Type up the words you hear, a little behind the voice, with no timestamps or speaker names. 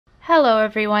Hello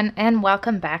everyone and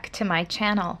welcome back to my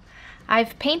channel.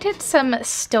 I've painted some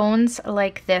stones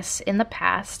like this in the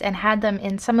past and had them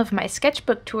in some of my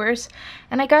sketchbook tours,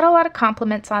 and I got a lot of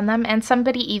compliments on them, and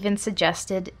somebody even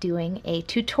suggested doing a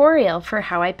tutorial for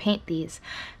how I paint these.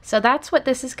 So that's what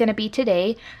this is going to be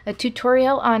today, a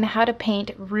tutorial on how to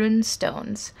paint rune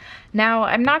stones. Now,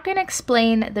 I'm not going to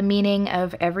explain the meaning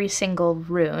of every single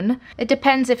rune. It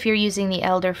depends if you're using the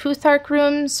Elder Futhark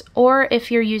runes or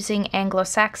if you're using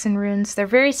Anglo-Saxon runes. They're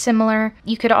very similar.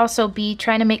 You could also be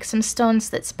trying to make some stones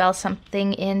that spell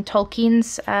something in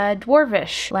Tolkien's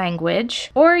Dwarvish language,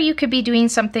 or you could be doing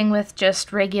something with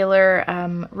just regular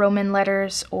Roman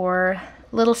letters or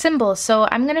little symbols. So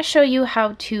I'm going to show you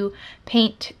how to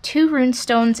paint 2 rune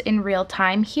stones in real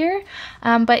time here,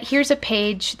 but here's a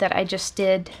page that I just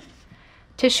did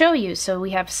to show you. So we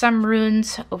have some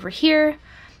runes over here,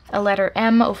 a letter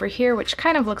M over here, which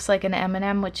kind of looks like an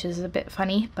M&M, which is a bit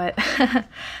funny, but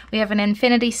we have an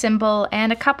infinity symbol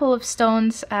and a couple of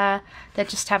stones that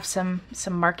just have some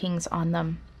markings on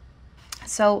them.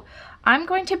 So I'm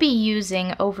going to be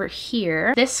using over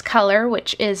here this color,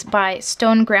 which is by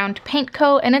Stone Ground Paint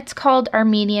Co., and it's called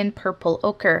Armenian Purple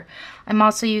Ochre. I'm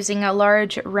also using a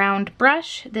large round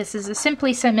brush. This is a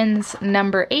Simply Simmons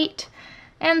number 8,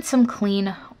 and some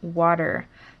clean water.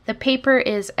 The paper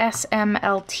is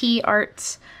SMLT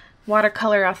Arts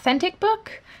Watercolor Authentic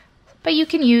Book, but you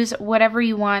can use whatever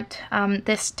you want.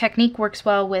 This technique works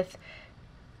well with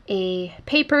a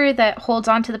paper that holds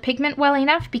onto the pigment well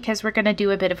enough because we're going to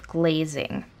do a bit of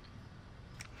glazing.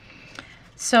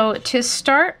 So to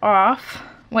start off,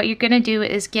 what you're going to do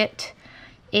is get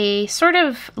a sort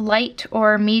of light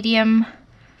or medium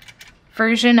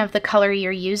version of the color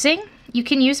you're using. You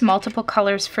can use multiple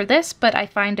colors for this, but I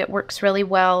find it works really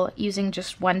well using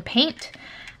just one paint.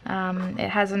 It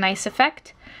has a nice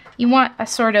effect. You want a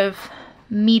sort of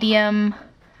medium,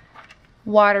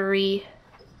 watery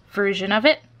version of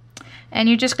it. And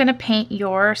you're just going to paint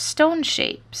your stone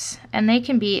shapes, and they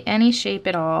can be any shape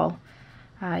at all.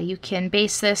 You can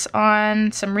base this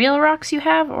on some real rocks you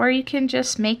have, or you can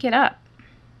just make it up.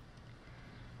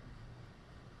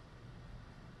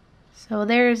 So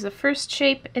there's the first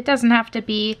shape. It doesn't have to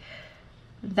be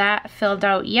that filled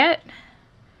out yet.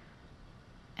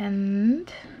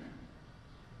 And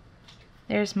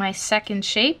there's my second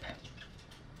shape.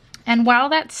 And while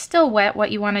that's still wet,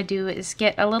 what you want to do is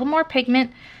get a little more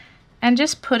pigment and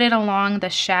just put it along the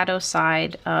shadow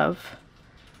side of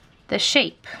the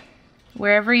shape.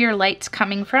 Wherever your light's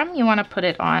coming from, you want to put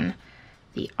it on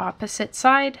the opposite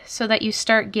side so that you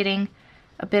start getting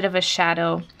a bit of a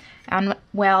shadow. And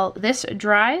while this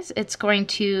dries, it's going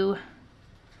to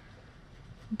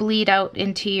bleed out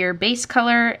into your base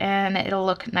color and it'll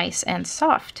look nice and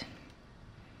soft.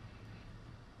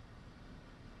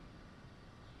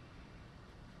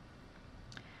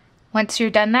 Once you're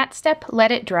done that step,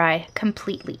 let it dry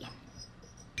completely.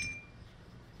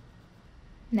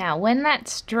 Now, when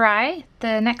that's dry,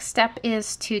 the next step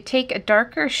is to take a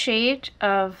darker shade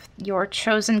of your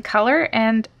chosen color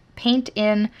and paint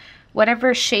in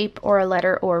whatever shape or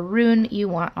letter or rune you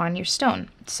want on your stone.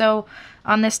 So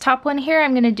on this top one here,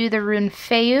 I'm going to do the rune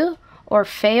Feu or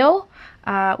Feo,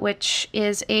 which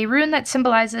is a rune that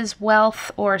symbolizes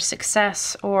wealth or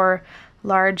success or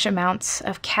large amounts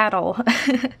of cattle.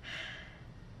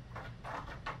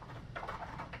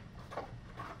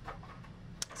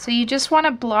 So you just want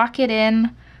to block it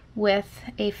in with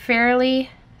a fairly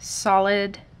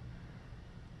solid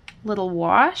little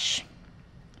wash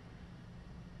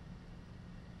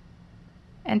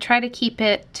and try to keep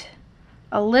it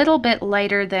a little bit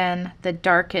lighter than the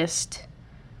darkest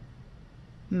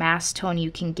mass tone you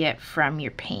can get from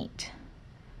your paint.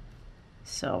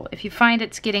 So if you find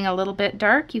it's getting a little bit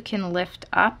dark, you can lift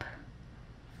up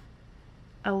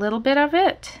a little bit of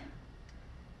it.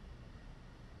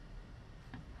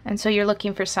 And so you're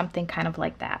looking for something kind of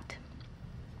like that.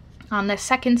 On the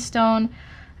second stone,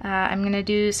 I'm going to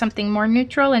do something more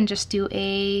neutral and just do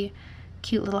a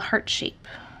cute little heart shape.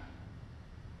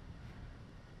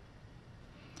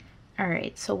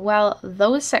 Alright, so while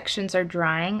those sections are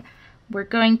drying, we're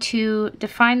going to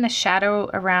define the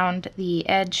shadow around the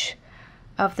edge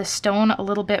of the stone a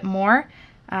little bit more.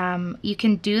 You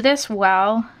can do this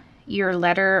while your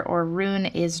letter or rune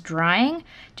is drying.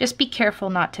 Just be careful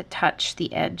not to touch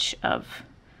the edge of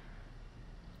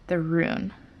the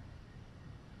rune.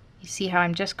 You see how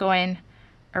I'm just going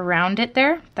around it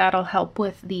there? That'll help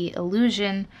with the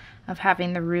illusion of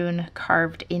having the rune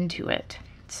carved into it.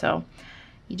 So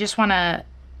you just want to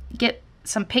get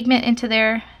some pigment into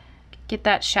there, get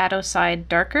that shadow side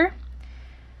darker,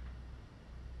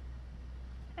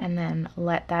 and then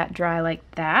let that dry like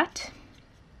that.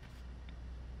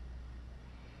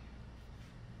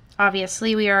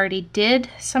 Obviously, we already did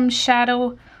some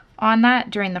shadow on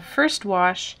that during the first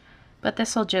wash, but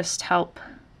this will just help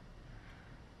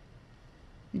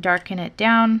darken it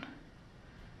down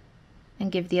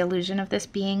and give the illusion of this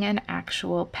being an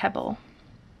actual pebble.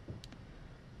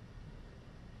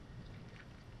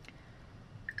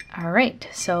 All right,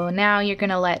 so now you're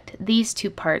gonna let these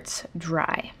two parts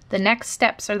dry. The next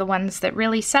steps are the ones that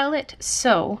really sell it,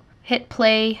 so hit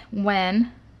play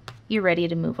when you're ready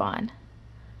to move on.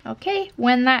 Okay,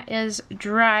 when that is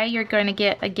dry, you're going to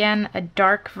get, again, a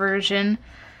dark version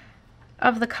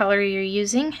of the color you're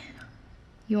using.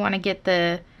 You want to get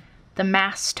the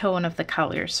mass tone of the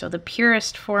color, so the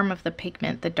purest form of the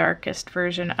pigment, the darkest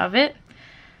version of it.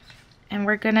 And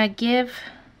we're gonna give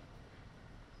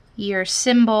your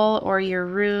symbol or your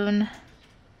rune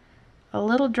a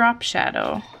little drop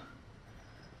shadow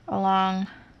along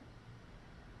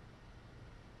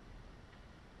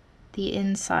the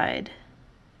inside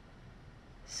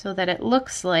so that it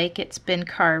looks like it's been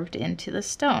carved into the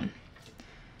stone.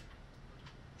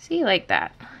 See, like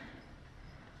that.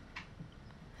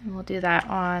 And we'll do that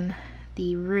on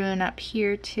the rune up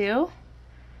here too.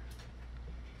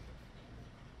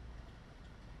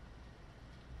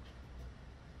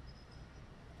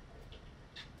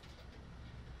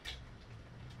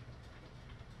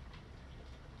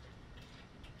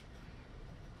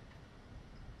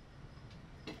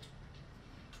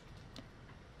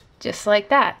 Just like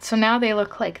that. So now they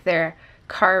look like they're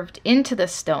carved into the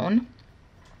stone.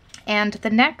 And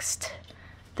the next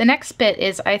bit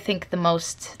is, I think, the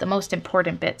most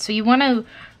important bit. So you want to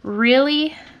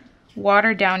really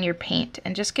water down your paint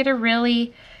and just get a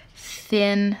really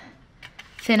thin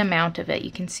amount of it.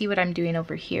 You can see what I'm doing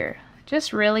over here.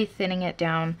 Just really thinning it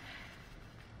down.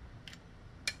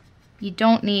 You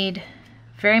don't need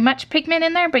very much pigment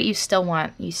in there, but you still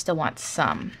want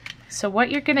some. So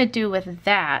what you're gonna do with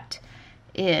that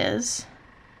is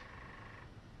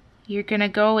you're gonna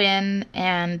go in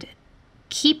and,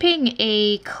 keeping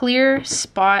a clear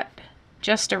spot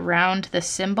just around the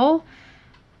symbol,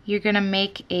 you're gonna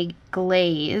make a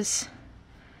glaze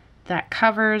that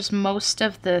covers most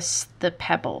of the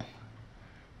pebble.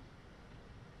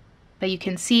 But you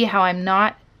can see how I'm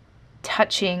not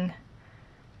touching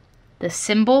the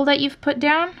symbol that you've put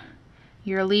down.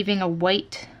 You're leaving a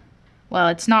white, well,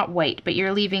 it's not white, but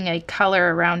you're leaving a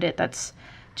color around it that's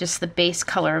just the base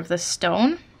color of the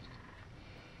stone.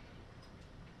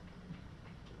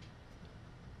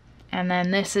 And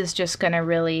then this is just going to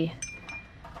really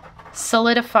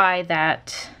solidify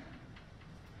that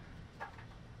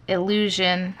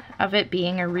illusion of it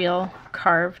being a real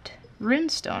carved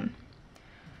runestone.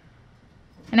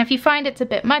 And if you find it's a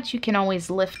bit much, you can always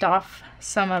lift off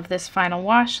some of this final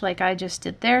wash like I just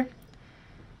did there.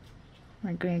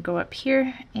 We're going to go up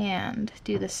here and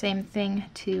do the same thing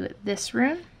to this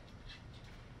rune.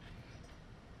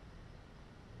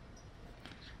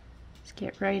 Just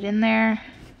get right in there,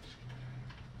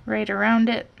 right around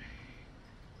it.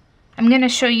 I'm going to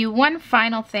show you one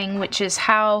final thing, which is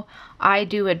how I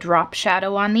do a drop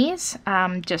shadow on these,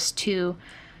 just to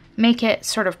make it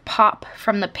sort of pop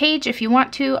from the page if you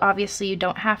want to. Obviously you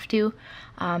don't have to.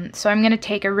 So I'm going to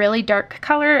take a really dark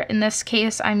color. In this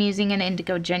case I'm using an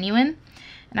Indigo Genuine.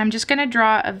 And I'm just going to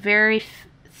draw a very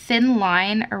thin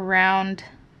line around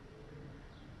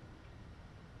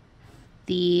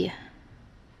the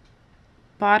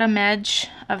bottom edge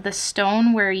of the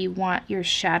stone where you want your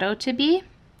shadow to be.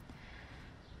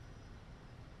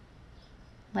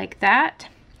 Like that.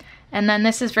 And then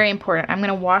this is very important. I'm going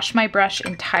to wash my brush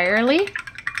entirely,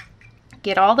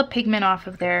 get all the pigment off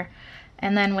of there,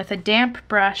 and then with a damp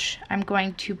brush I'm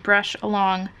going to brush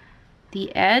along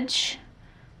the edge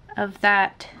of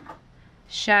that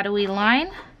shadowy line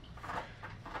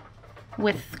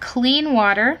with clean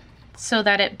water so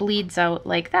that it bleeds out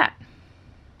like that.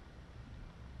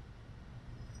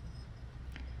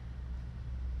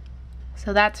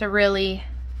 So that's a really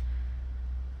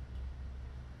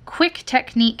quick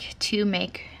technique to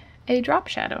make a drop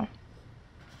shadow.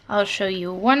 I'll show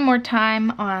you one more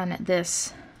time on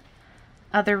this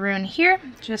other rune here,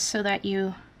 just so that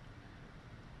you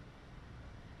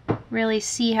really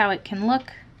see how it can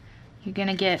look. You're going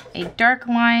to get a dark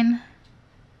line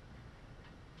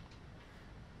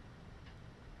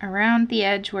around the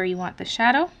edge where you want the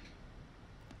shadow.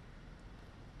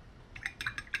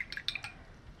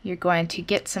 You're going to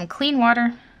get some clean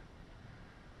water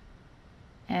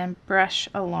and brush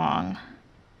along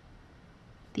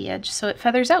the edge so it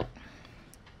feathers out.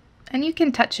 And you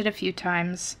can touch it a few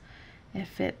times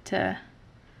if it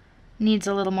needs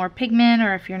a little more pigment,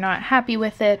 or if you're not happy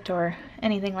with it or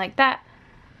anything like that.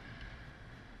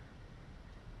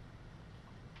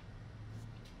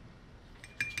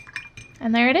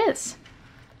 And there it is.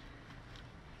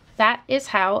 That is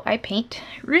how I paint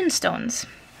runestones.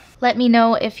 Let me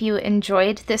know if you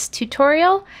enjoyed this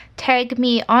tutorial. Tag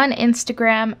me on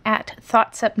Instagram at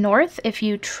ThoughtsUpNorth if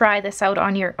you try this out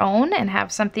on your own and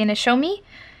have something to show me.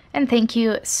 And thank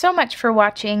you so much for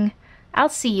watching. I'll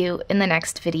see you in the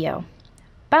next video.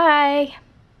 Bye!